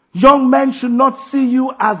 Young men should not see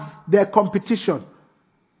you as their competition,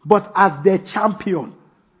 but as their champion.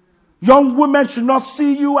 Young women should not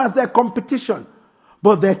see you as their competition,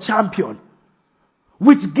 but their champion,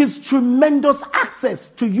 which gives tremendous access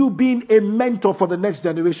to you being a mentor for the next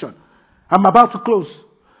generation. I'm about to close.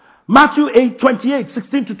 Matthew 8:28,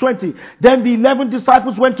 16 to 20. Then the 11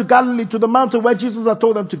 disciples went to Galilee, to the mountain where Jesus had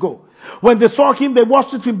told them to go. When they saw him, they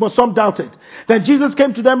worshipped him, but some doubted. Then Jesus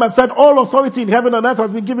came to them and said, all authority in heaven and earth has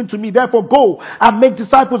been given to me. Therefore go and make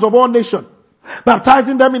disciples of all nations,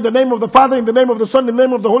 baptizing them in the name of the Father, in the name of the Son, in the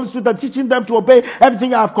name of the Holy Spirit, and teaching them to obey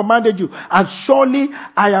everything I have commanded you. And surely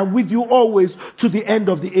I am with you always to the end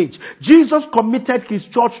of the age. Jesus committed his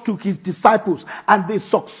church to his disciples, and they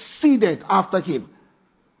succeeded after him.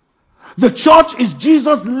 The church is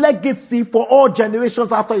Jesus' legacy for all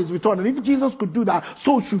generations after his return. And if Jesus could do that,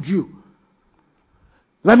 so should you.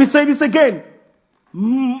 Let me say this again.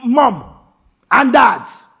 Mom and dads,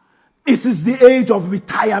 It is the age of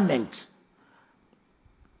retirement.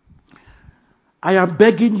 I am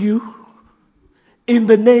begging you, in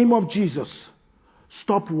the name of Jesus,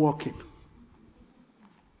 stop working.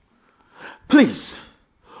 Please,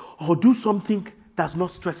 or do something that's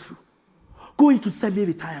not stressful. Go into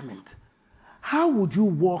semi-retirement. How would you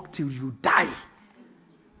work till you die?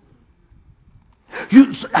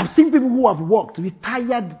 I've seen people who have worked,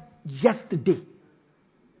 retired yesterday,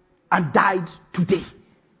 and died today.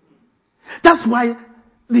 That's why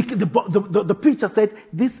the preacher said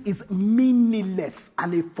this is meaningless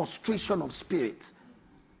and a frustration of spirit.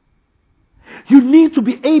 You need to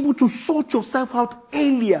be able to sort yourself out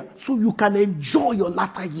earlier so you can enjoy your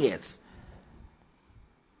latter years.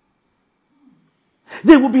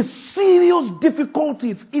 There will be serious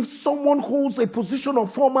difficulties if someone holds a position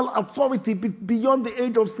of formal authority beyond the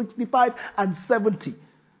age of 65 and 70.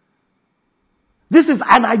 This is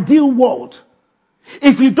an ideal world.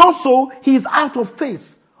 If he does so, he is out of phase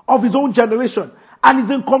of his own generation and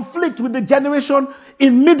is in conflict with the generation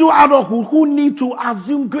in middle adulthood who need to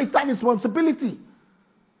assume greater responsibility.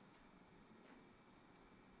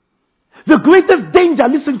 The greatest danger,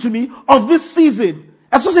 listen to me, of this season,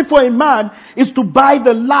 especially for a man, is to buy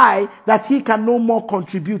the lie that he can no more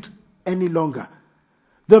contribute any longer.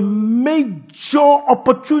 The major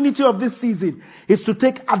opportunity of this season is to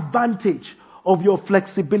take advantage of your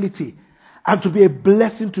flexibility and to be a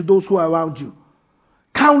blessing to those who are around you.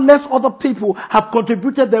 Countless other people have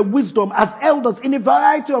contributed their wisdom as elders in a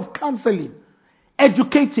variety of counseling,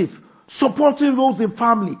 educative, supporting roles in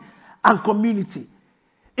family and community.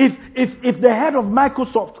 If the head of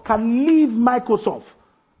Microsoft can leave Microsoft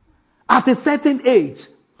at a certain age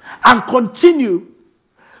and continue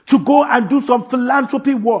to go and do some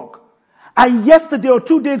philanthropy work, and yesterday or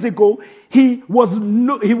 2 days ago, he was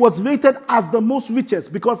rated as the most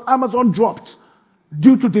richest because Amazon dropped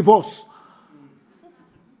due to divorce.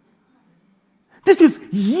 This is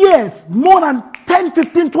years, more than 10,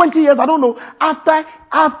 15, 20 years, I don't know,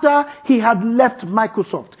 after he had left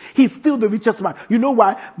Microsoft. He's still the richest man. You know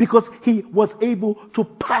why? Because he was able to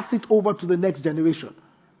pass it over to the next generation.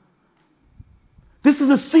 This is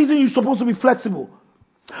a season you're supposed to be flexible.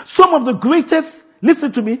 Some of the greatest,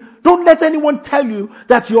 listen to me, don't let anyone tell you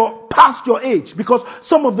that you're past your age, because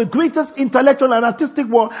some of the greatest intellectual and artistic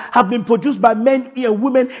work have been produced by men and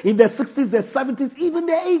women in their 60s, their 70s, even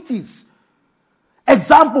their 80s.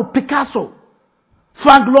 Example, Picasso,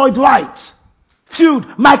 Frank Lloyd Wright, Feud,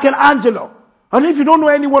 Michelangelo. And if you don't know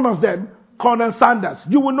any one of them, Colonel Sanders,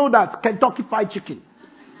 you will know that Kentucky Fried Chicken.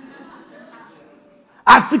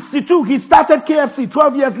 At 62, he started KFC.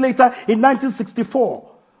 12 years later, in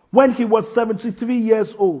 1964, when he was 73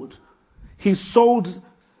 years old, he sold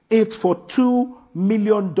it for $2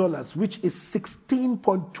 million, which is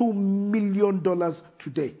 $16.2 million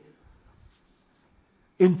today.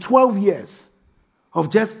 In 12 years of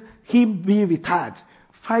just him being retired,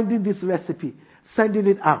 finding this recipe, sending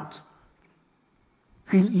it out.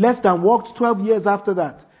 He less than worked 12 years after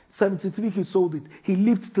that. 73, he sold it. He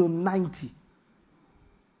lived till 90.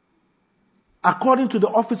 According to the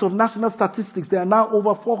Office of National Statistics, there are now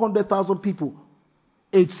over 400,000 people,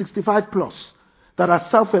 age 65 plus, that are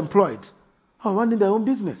self-employed or running their own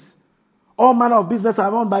business. All manner of business are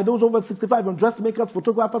run by those over 65, on dressmakers,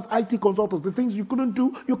 photographers, IT consultants. The things you couldn't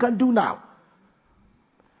do, you can do now.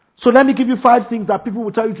 So let me give you 5 things that people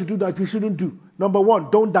will tell you to do that you shouldn't do. Number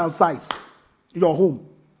 1, don't downsize your home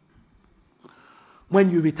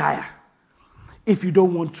when you retire, if you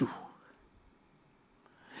don't want to.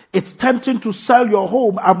 It's tempting to sell your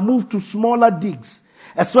home and move to smaller digs,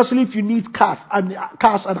 especially if you need cash and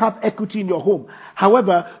have equity in your home.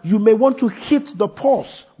 However, you may want to hit the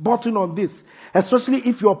pause button on this, especially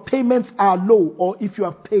if your payments are low or if you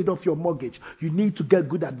have paid off your mortgage. You need to get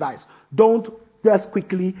good advice. Don't just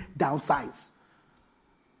quickly downsize.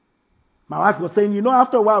 My wife was saying,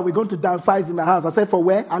 after a while we're going to downsize in the house. I said, for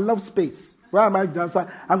where? I love space. Where am I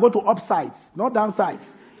downsizing? I'm going to upsize, not downsize.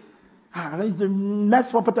 The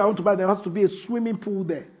next property I want to buy, there has to be a swimming pool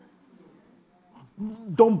there.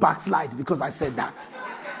 Don't backslide because I said that.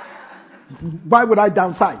 Why would I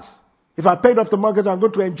downsize? If I paid off the mortgage, I'm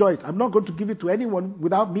going to enjoy it. I'm not going to give it to anyone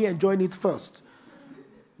without me enjoying it first.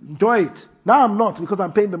 Enjoy it. Now I'm not, because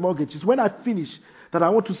I'm paying the mortgage. It's when I finish that I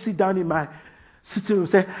want to sit down in my sitting room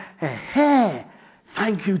and say, hey,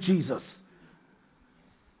 thank you, Jesus.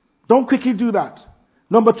 Don't quickly do that.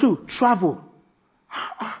 Number 2, travel.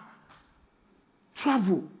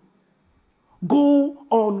 Travel. Go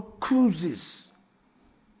on cruises.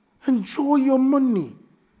 Enjoy your money.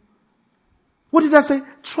 What did I say?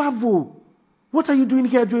 Travel. What are you doing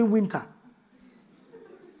here during winter?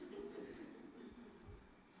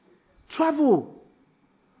 Travel.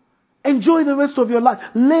 Enjoy the rest of your life.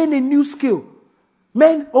 Learn a new skill.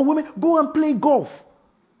 Men or women, go and play golf.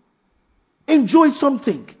 Enjoy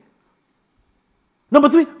something. Number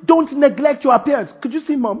 3, don't neglect your appearance. Could you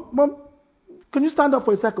see Mom? Mom, can you stand up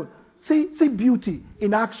for a second? See beauty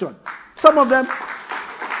in action. Some of them.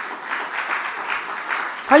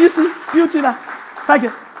 Can you see beauty now? Thank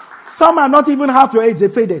you. Some are not even half your age, they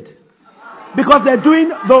faded. Because they're doing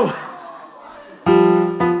the...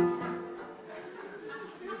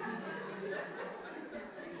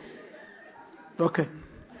 Okay.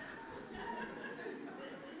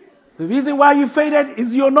 The reason why you faded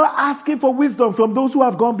is you're not asking for wisdom from those who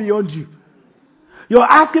have gone beyond you. You're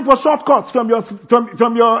asking for shortcuts from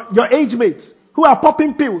your age mates who are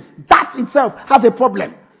popping pills. That itself has a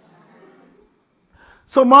problem.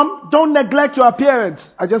 So Mom, don't neglect your appearance.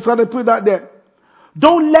 I just want to put that there.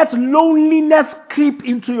 Don't let loneliness creep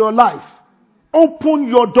into your life. Open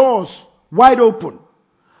your doors wide open.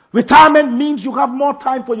 Retirement means you have more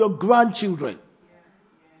time for your grandchildren.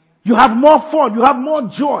 You have more fun. You have more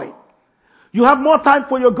joy. You have more time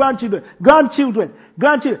for your grandchildren. Grandchildren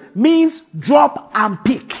means drop and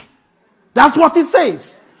pick. That's what it says.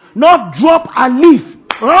 Not drop and leave.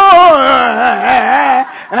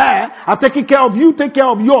 I'm taking care of you, take care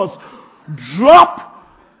of yours. Drop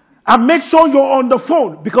and make sure you're on the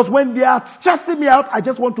phone. Because when they are stressing me out, I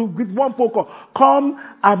just want to give one phone call. Come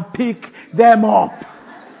and pick them up.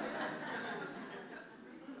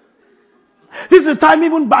 This is the time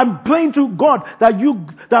even I'm praying to God that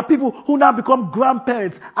people who now become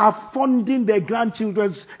grandparents are funding their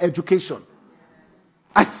grandchildren's education.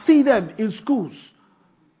 I see them in schools.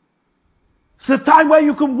 It's a time where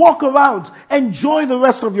you can walk around, enjoy the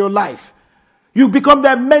rest of your life. You become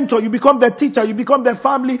their mentor, you become their teacher, you become their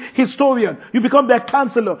family historian, you become their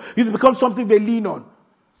counselor, you become something they lean on.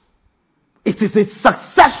 It is a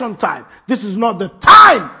succession time. This is not the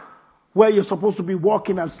time where you're supposed to be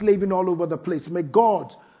walking and slaving all over the place. May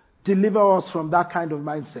God deliver us from that kind of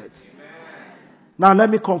mindset. Amen. Now let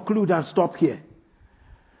me conclude and stop here.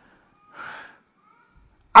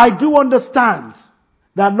 I do understand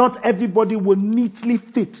that not everybody will neatly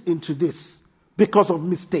fit into this because of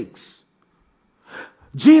mistakes.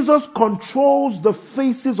 Jesus controls the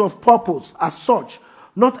phases of purpose as such.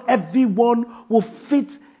 Not everyone will fit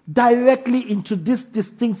directly into these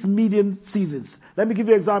distinct median seasons. Let me give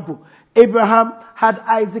you an example. Abraham had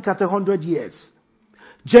Isaac at 100 years.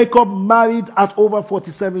 Jacob married at over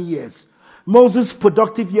 47 years. Moses'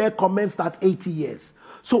 productive year commenced at 80 years.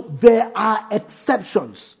 So there are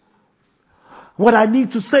exceptions. What I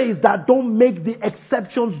need to say is that don't make the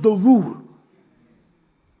exceptions the rule.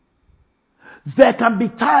 There can be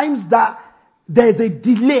times that there's a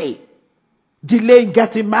delay. Delay in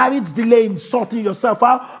getting married, delay in sorting yourself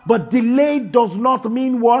out, but delay does not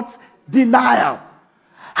mean what? Denial.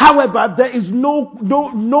 However, there is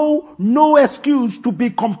no excuse to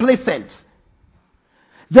be complacent.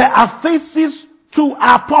 There are phases to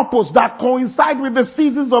our purpose that coincide with the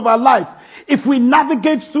seasons of our life. If we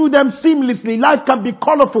navigate through them seamlessly, life can be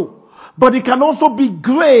colorful, but it can also be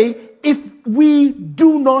gray if we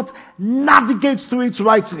do not navigate through it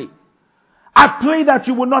rightly. I pray that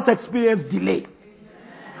you will not experience delay.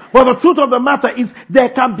 But the truth of the matter is there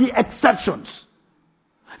can be exceptions.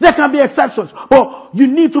 There can be exceptions. But you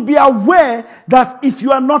need to be aware that if you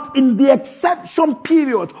are not in the exception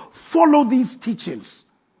period, follow these teachings.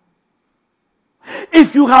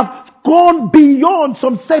 If you have gone beyond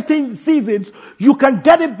some certain seasons, you can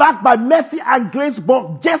get it back by mercy and grace,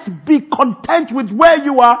 but just be content with where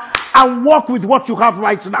you are and walk with what you have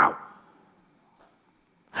right now.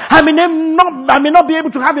 I may not be able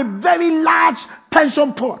to have a very large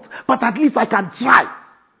pension pot, but at least I can try.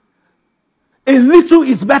 A little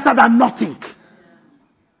is better than nothing.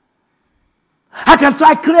 I can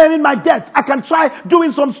try clearing my debt. I can try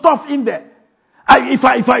doing some stuff in there.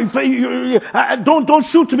 Don't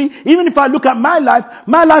shoot me. Even if I look at my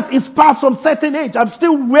life is past some certain age. I'm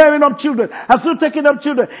still rearing up children. I'm still taking up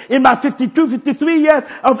children in my 52, 53 years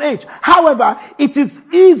of age. However, it is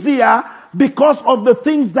easier because of the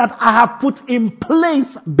things that I have put in place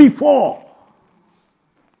before.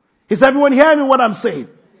 Is everyone hearing what I'm saying?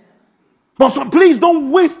 But so please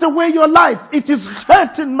don't waste away your life. It is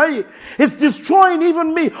hurting me. It's destroying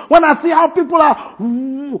even me when I see how people are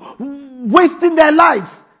wasting their lives.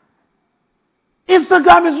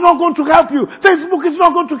 Instagram is not going to help you. Facebook is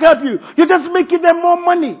not going to help you. You're just making them more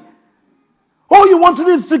money. All you want to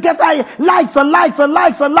do is to get likes and likes and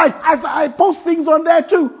likes and likes. I post things on there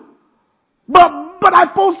too. But I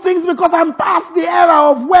post things because I'm past the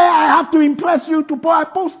era of where I have to impress you to post. I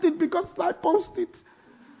post it because I post it.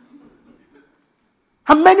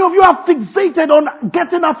 And many of you are fixated on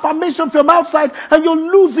getting affirmation from outside and you're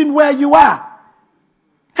losing where you are.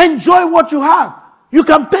 Enjoy what you have. You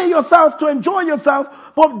can pay yourself to enjoy yourself,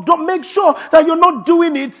 but don't make sure that you're not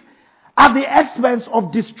doing it at the expense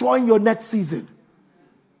of destroying your next season.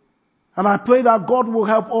 And I pray that God will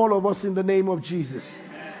help all of us in the name of Jesus.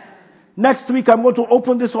 Amen. Next week, I'm going to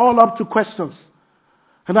open this all up to questions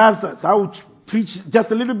and answers. I will preach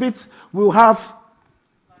just a little bit. We'll have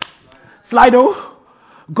Slido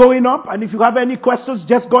going up. And if you have any questions,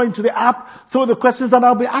 just go into the app, throw the questions, and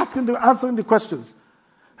I'll be answering the questions.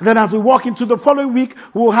 And then as we walk into the following week,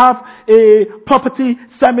 we'll have a property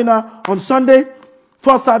seminar on Sunday,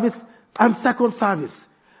 first service and second service.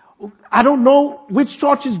 I don't know which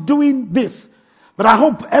church is doing this, but I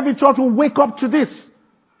hope every church will wake up to this.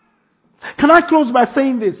 Can I close by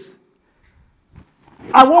saying this?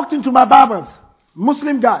 I walked into my barber's,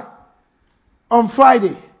 Muslim guy, on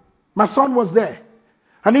Friday. My son was there.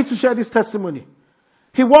 I need to share this testimony.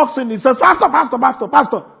 He walks in, he says,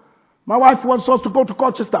 Pastor. My wife wants us to go to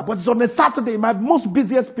Colchester, but it's on a Saturday, my most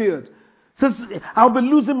busiest period. Says, I'll be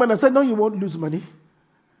losing money. I said, no, you won't lose money.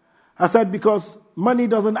 I said, because money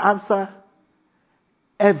doesn't answer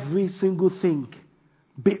every single thing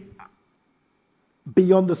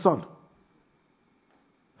beyond the sun.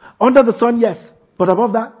 Under the sun, yes. But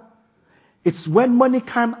above that, it's when money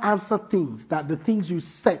can't answer things that the things you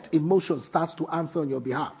set in motion starts to answer on your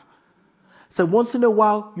behalf. So once in a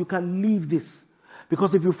while, you can leave this.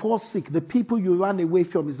 Because if you fall sick, the people you run away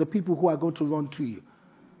from is the people who are going to run to you.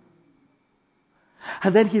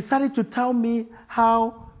 And then he started to tell me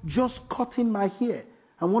how just cutting my hair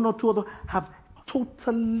and one or two other have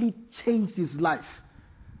totally changed his life.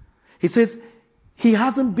 He says he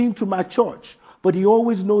hasn't been to my church, but he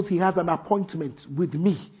always knows he has an appointment with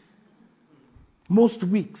me most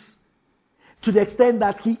weeks. To the extent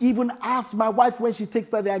that he even asks my wife when she takes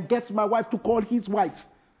her there and gets my wife to call his wife.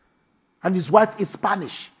 And his wife is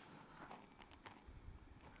Spanish.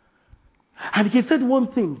 And he said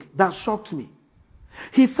one thing that shocked me.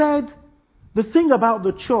 He said, the thing about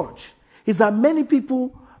the church is that many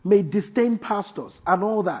people may disdain pastors and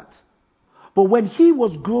all that. But when he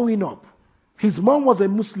was growing up, his mom was a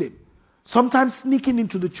Muslim, sometimes sneaking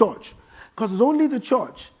into the church. Because it's only the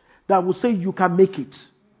church that will say you can make it.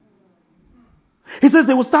 He says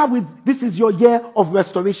they will start with, this is your year of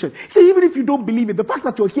restoration. He says, even if you don't believe it, the fact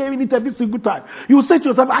that you're hearing it every single time, you will say to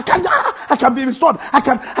yourself, I can be restored. I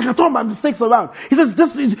can turn my mistakes around. He says,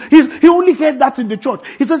 he only heard that in the church.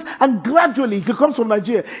 He says, and gradually, he comes from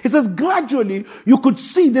Nigeria. He says, gradually, you could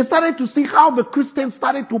see, they started to see how the Christians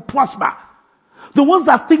started to prosper. The ones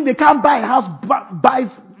that think they can't buy a house,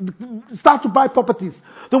 start to buy properties.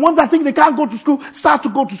 The ones that think they can't go to school, start to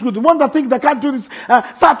go to school. The ones that think they can't do this,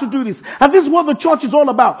 start to do this. And this is what the church is all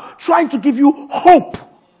about. Trying to give you hope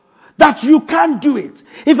that you can do it.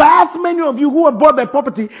 If I ask many of you who have bought their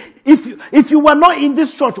property, if you were not in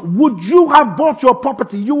this church, would you have bought your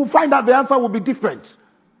property? You will find out the answer will be different.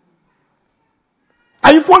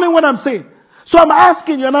 Are you following what I'm saying? So I'm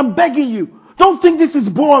asking you and I'm begging you, don't think this is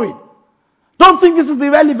boring. Don't think this is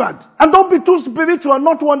irrelevant. And don't be too spiritual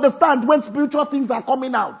not to understand when spiritual things are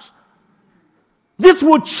coming out. This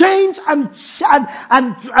will change and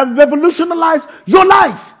revolutionize your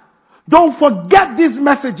life. Don't forget these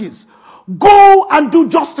messages. Go and do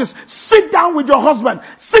justice. Sit down with your husband.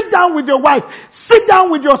 Sit down with your wife. Sit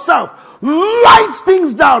down with yourself. Write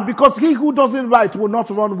things down, because he who doesn't write will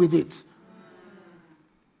not run with it.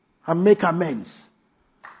 And make amends.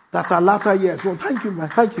 That our latter years. Well, thank you,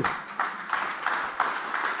 man. Thank you.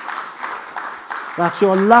 That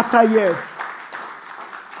your latter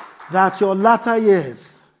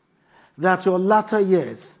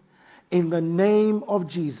years, in the name of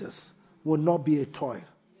Jesus, will not be a toil.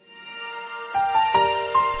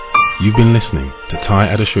 You've been listening to Tai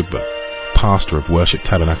Adeshugba, pastor of Worship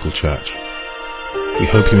Tabernacle Church. We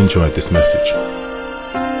hope you enjoyed this message.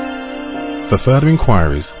 For further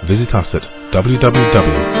inquiries, visit us at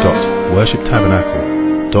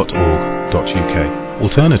www.worshiptabernacle.org.uk.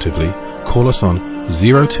 Alternatively, call us on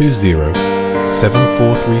 020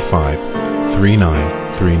 7435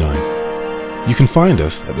 3939. You can find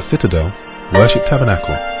us at the Citadel, Worship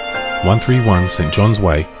Tabernacle, 131 St John's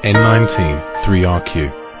Way, N19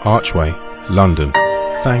 3RQ, Archway, London.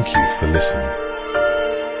 Thank you for listening.